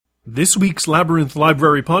This week's Labyrinth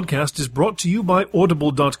Library podcast is brought to you by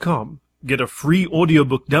Audible.com. Get a free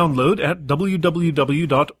audiobook download at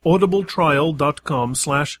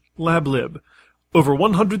www.audibletrial.com/lablib. Over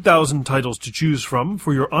 100,000 titles to choose from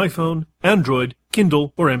for your iPhone, Android,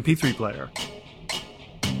 Kindle, or MP3 player.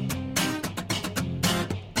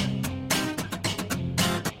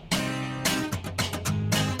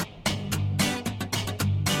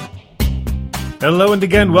 Hello and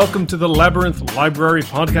again, welcome to the Labyrinth Library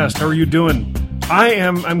podcast. How are you doing?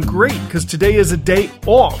 I'm great, because today is a day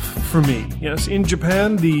off for me. Yes, in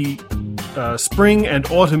Japan, the spring and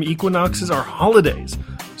autumn equinoxes are holidays.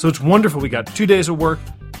 So it's wonderful. We got 2 days of work,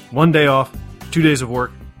 1 day off, 2 days of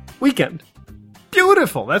work, weekend.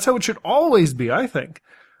 Beautiful. That's how it should always be, I think.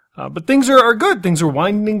 But things are good. Things are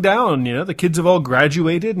winding down. You know, the kids have all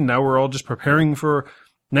graduated, and now we're all just preparing for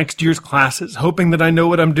next year's classes, hoping that I know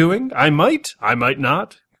what I'm doing. I might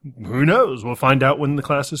not. Who knows? We'll find out when the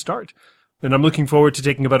classes start. And I'm looking forward to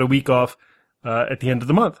taking about a week off at the end of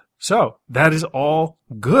the month. So, that is all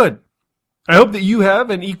good. I hope that you have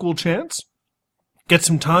an equal chance. Get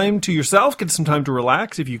some time to yourself, get some time to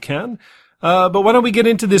relax if you can. But why don't we get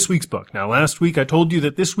into this week's book? Now, last week I told you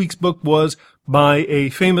that this week's book was by a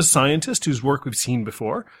famous scientist whose work we've seen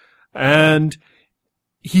before. And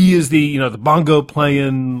he is the bongo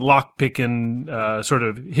playing, lock picking, sort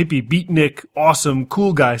of hippie beatnik, awesome,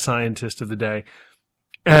 cool guy scientist of the day.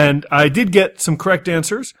 And I did get some correct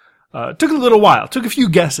answers. Took a little while, took a few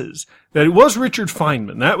guesses that it was Richard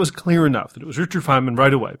Feynman. That was clear enough that it was Richard Feynman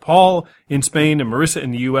right away. Paul in Spain and Marissa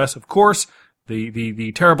in the US, of course,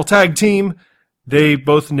 the terrible tag team, they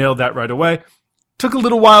both nailed that right away. Took a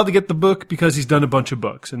little while to get the book because he's done a bunch of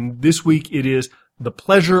books. And this week it is The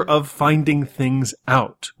Pleasure of Finding Things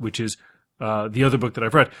Out, which is the other book that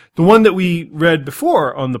I've read. The one that we read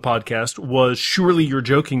before on the podcast was Surely You're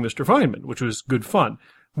Joking, Mr. Feynman, which was good fun.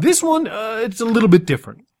 This one, it's a little bit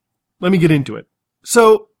different. Let me get into it.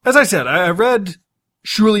 So, as I said, I read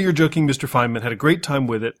Surely You're Joking, Mr. Feynman, had a great time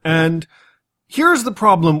with it, and here's the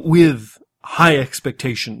problem with high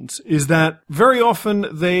expectations, is that very often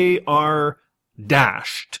they are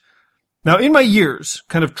dashed. Now, in my years,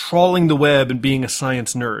 kind of trawling the web and being a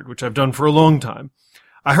science nerd, which I've done for a long time,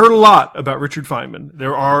 I heard a lot about Richard Feynman.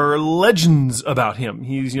 There are legends about him.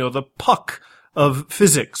 He's, the Puck of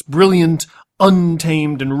physics, brilliant,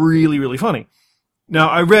 untamed, and really, really funny. Now,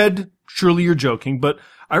 I read Surely You're Joking, but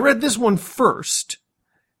I read this one first,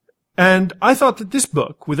 and I thought that this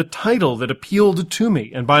book, with a title that appealed to me,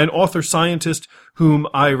 and by an author-scientist whom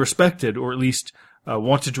I respected, or at least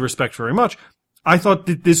wanted to respect very much, I thought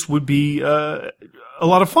that this would be a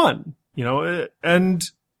lot of fun, and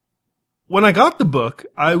when I got the book,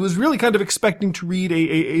 I was really kind of expecting to read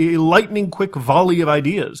a lightning-quick volley of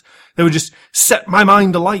ideas that would just set my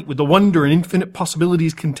mind alight with the wonder and infinite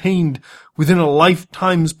possibilities contained within a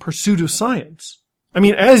lifetime's pursuit of science. I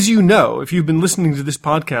mean, as you know, if you've been listening to this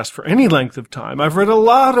podcast for any length of time, I've read a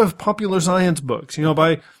lot of popular science books,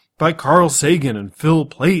 by Carl Sagan and Phil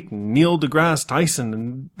Plait and Neil deGrasse Tyson,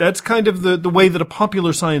 and that's kind of the way that a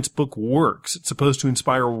popular science book works. It's supposed to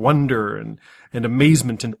inspire wonder and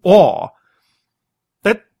amazement and awe.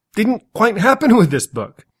 That didn't quite happen with this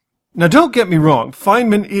book. Now, don't get me wrong,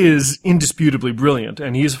 Feynman is indisputably brilliant,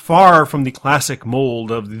 and he is far from the classic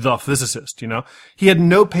mold of the physicist, He had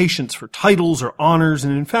no patience for titles or honors,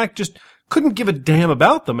 and in fact just couldn't give a damn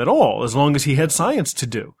about them at all, as long as he had science to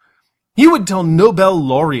do. He would tell Nobel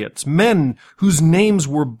laureates, men whose names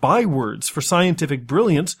were bywords for scientific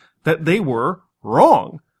brilliance, that they were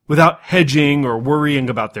wrong, without hedging or worrying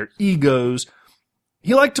about their egos.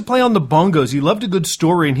 He liked to play on the bongos, he loved a good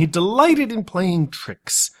story, and he delighted in playing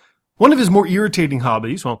tricks. One of his more irritating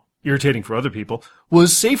hobbies, well, irritating for other people,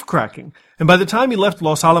 was safecracking. And by the time he left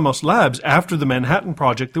Los Alamos Labs after the Manhattan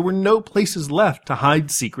Project, there were no places left to hide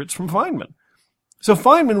secrets from Feynman. So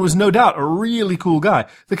Feynman was no doubt a really cool guy,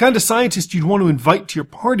 the kind of scientist you'd want to invite to your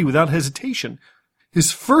party without hesitation.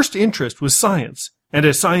 His first interest was science, and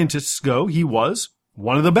as scientists go, he was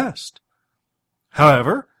one of the best.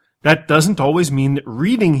 However, that doesn't always mean that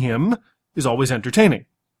reading him is always entertaining.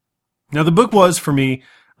 Now, the book was, for me,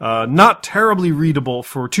 not terribly readable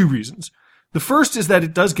for two reasons. The first is that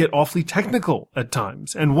it does get awfully technical at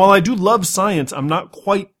times, and while I do love science, I'm not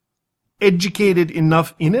quite educated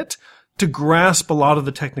enough in it to grasp a lot of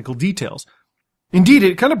the technical details. Indeed,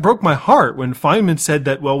 it kind of broke my heart when Feynman said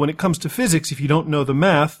that, well, when it comes to physics, if you don't know the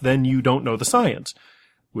math, then you don't know the science.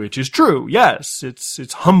 Which is true, yes.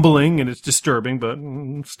 It's humbling and it's disturbing, but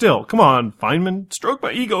still, come on, Feynman, stroke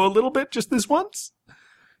my ego a little bit just this once.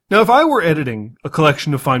 Now, if I were editing a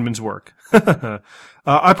collection of Feynman's work,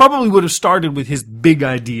 I probably would have started with his big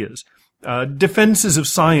ideas. defenses of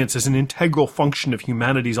science as an integral function of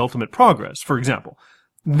humanity's ultimate progress, for example.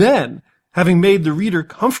 Then, having made the reader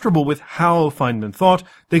comfortable with how Feynman thought,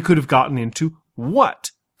 they could have gotten into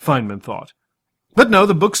what Feynman thought. But no,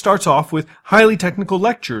 the book starts off with highly technical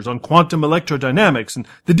lectures on quantum electrodynamics and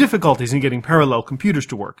the difficulties in getting parallel computers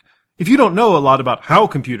to work. If you don't know a lot about how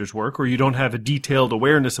computers work, or you don't have a detailed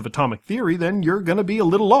awareness of atomic theory, then you're going to be a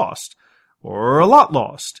little lost. Or a lot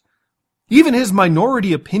lost. Even his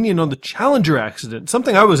minority opinion on the Challenger accident,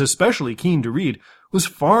 something I was especially keen to read, was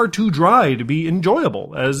far too dry to be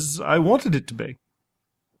enjoyable, as I wanted it to be.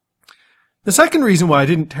 The second reason why I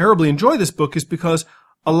didn't terribly enjoy this book is because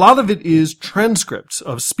a lot of it is transcripts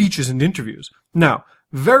of speeches and interviews. Now,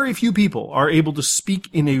 very few people are able to speak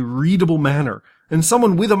in a readable manner, and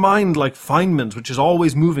someone with a mind like Feynman's, which is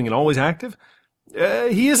always moving and always active,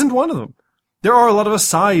 he isn't one of them. There are a lot of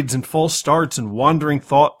asides and false starts and wandering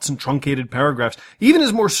thoughts and truncated paragraphs. Even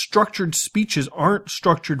his more structured speeches aren't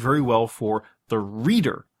structured very well for the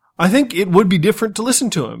reader. I think it would be different to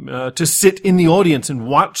listen to him, to sit in the audience and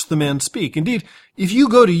watch the man speak. Indeed, if you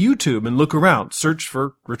go to YouTube and look around, search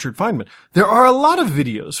for Richard Feynman, there are a lot of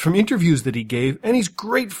videos from interviews that he gave, and he's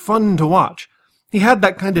great fun to watch. He had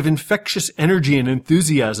that kind of infectious energy and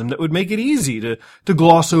enthusiasm that would make it easy to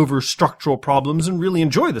gloss over structural problems and really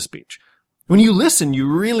enjoy the speech. When you listen,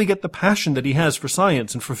 you really get the passion that he has for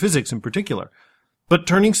science and for physics in particular. But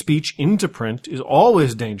turning speech into print is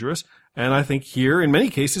always dangerous, and I think here, in many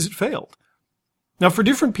cases, it failed. Now, for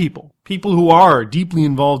different people who are deeply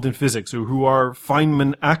involved in physics or who are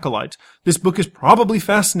Feynman acolytes, this book is probably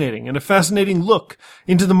fascinating and a fascinating look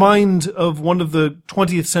into the mind of one of the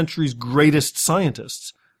 20th century's greatest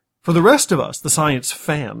scientists. For the rest of us, the science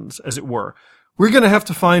fans, as it were, we're going to have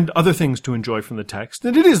to find other things to enjoy from the text,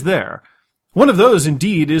 and it is there. One of those,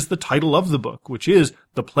 indeed, is the title of the book, which is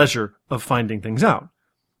The Pleasure of Finding Things Out.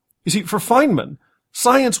 You see, for Feynman,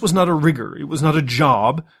 science was not a rigor, it was not a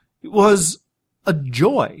job, it was a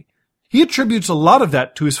joy. He attributes a lot of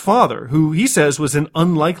that to his father, who he says was an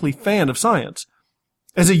unlikely fan of science.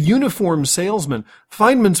 As a uniform salesman,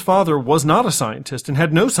 Feynman's father was not a scientist and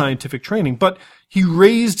had no scientific training, but he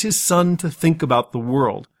raised his son to think about the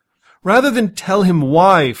world. Rather than tell him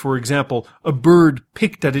why, for example, a bird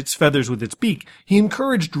picked at its feathers with its beak, he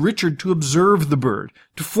encouraged Richard to observe the bird,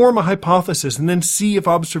 to form a hypothesis, and then see if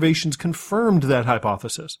observations confirmed that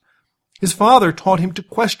hypothesis. His father taught him to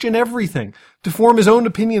question everything, to form his own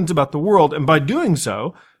opinions about the world, and by doing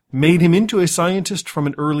so, made him into a scientist from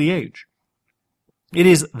an early age. It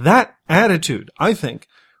is that attitude, I think,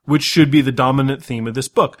 which should be the dominant theme of this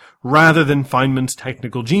book, rather than Feynman's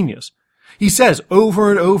technical genius. He says over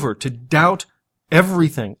and over to doubt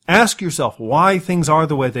everything. Ask yourself why things are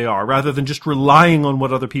the way they are, rather than just relying on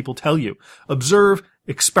what other people tell you. Observe,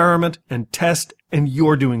 experiment, and test, and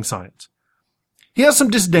you're doing science. He has some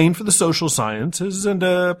disdain for the social sciences and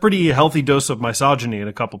a pretty healthy dose of misogyny in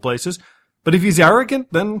a couple places, but if he's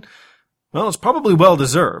arrogant, then, well, it's probably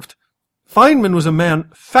well-deserved. Feynman was a man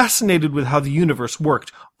fascinated with how the universe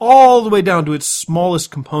worked, all the way down to its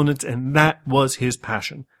smallest components, and that was his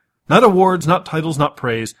passion. Not awards, not titles, not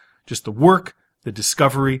praise, just the work, the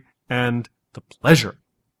discovery, and the pleasure.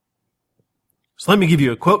 So let me give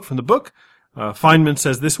you a quote from the book. Feynman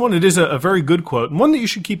says this one. It is a very good quote, and one that you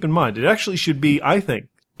should keep in mind. It actually should be, I think,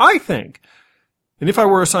 and if I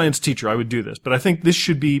were a science teacher, I would do this, but I think this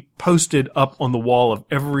should be posted up on the wall of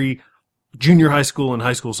every junior high school and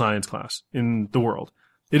high school science class in the world.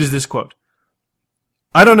 It is this quote.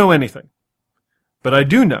 I don't know anything, but I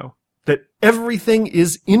do know that everything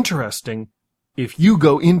is interesting if you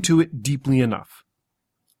go into it deeply enough.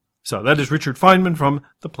 So that is Richard Feynman from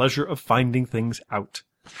The Pleasure of Finding Things Out.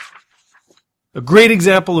 A great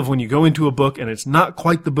example of when you go into a book and it's not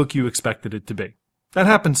quite the book you expected it to be. That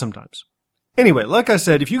happens sometimes. Anyway, like I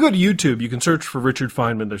said, if you go to YouTube, you can search for Richard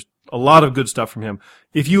Feynman. There's a lot of good stuff from him.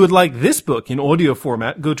 If you would like this book in audio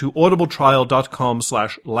format, go to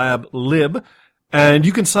audibletrial.com/lablib, and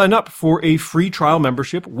you can sign up for a free trial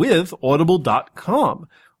membership with audible.com.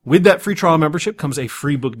 With that free trial membership comes a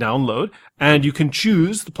free book download, and you can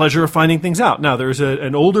choose The Pleasure of Finding Things Out. Now, there's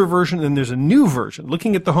an older version and there's a new version.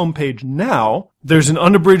 Looking at the homepage now, there's an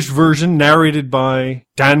unabridged version narrated by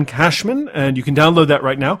Dan Cashman, and you can download that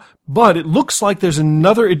right now. But it looks like there's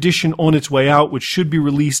another edition on its way out, which should be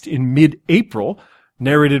released in mid-April,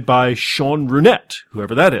 narrated by Sean Runette,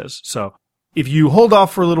 whoever that is. So if you hold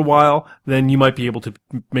off for a little while, then you might be able to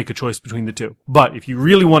make a choice between the two. But if you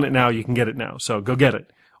really want it now, you can get it now. So go get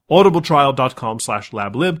it.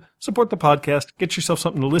 audibletrial.com/lablib. Support the podcast. Get yourself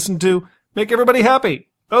something to listen to. Make everybody happy.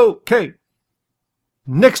 Okay.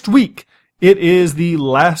 Next week It is the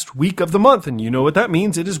last week of the month, and you know what that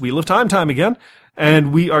means. It is Wheel of Time time again,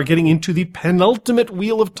 and we are getting into the penultimate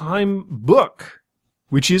Wheel of Time book,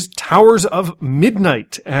 which is Towers of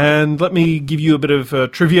Midnight. And let me give you a bit of a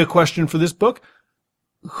trivia question for this book.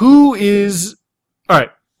 All right.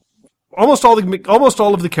 Almost all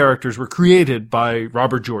of the characters were created by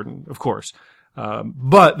Robert Jordan, of course.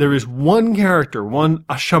 But there is one character, one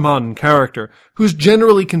Ashaman character, who's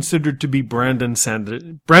generally considered to be Brandon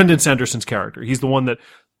Sanderson's character. He's the one that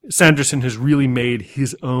Sanderson has really made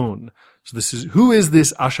his own. So who is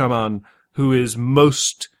this Ashaman who is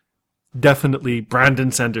most definitely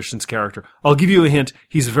Brandon Sanderson's character? I'll give you a hint.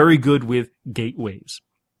 He's very good with gateways.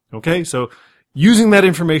 Okay, so using that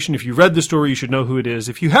information, if you read the story, you should know who it is.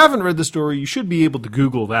 If you haven't read the story, you should be able to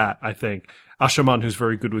Google that, I think. Ashaman, who's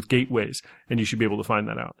very good with gateways, and you should be able to find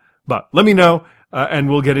that out. But let me know, and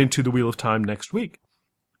we'll get into the Wheel of Time next week.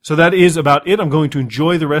 So that is about it. I'm going to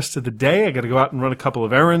enjoy the rest of the day. I got to go out and run a couple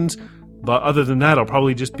of errands. But other than that, I'll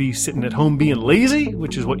probably just be sitting at home being lazy,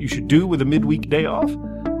 which is what you should do with a midweek day off.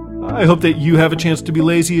 I hope that you have a chance to be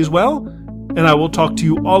lazy as well, and I will talk to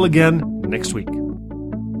you all again next week.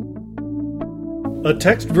 A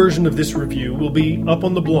text version of this review will be up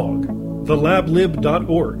on the blog,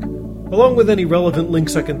 thelablib.org, along with any relevant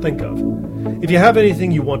links I can think of. If you have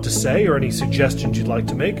anything you want to say or any suggestions you'd like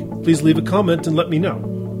to make, please leave a comment and let me know.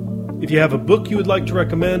 If you have a book you would like to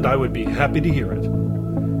recommend, I would be happy to hear it.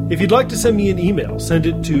 If you'd like to send me an email, send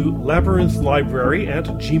it to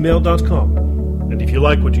labyrinthlibrary@gmail.com. And if you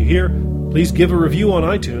like what you hear, please give a review on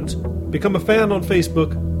iTunes, become a fan on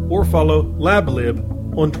Facebook, or follow LabLib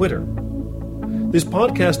on Twitter. This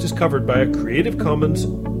podcast is covered by a Creative Commons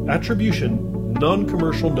Attribution,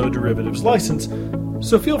 Non-Commercial No Derivatives license,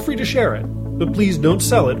 so feel free to share it, but please don't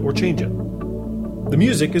sell it or change it. The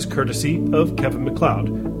music is courtesy of Kevin MacLeod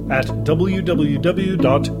at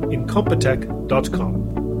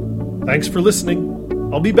www.incompetech.com. Thanks for listening.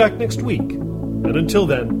 I'll be back next week, and until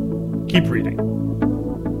then, keep reading.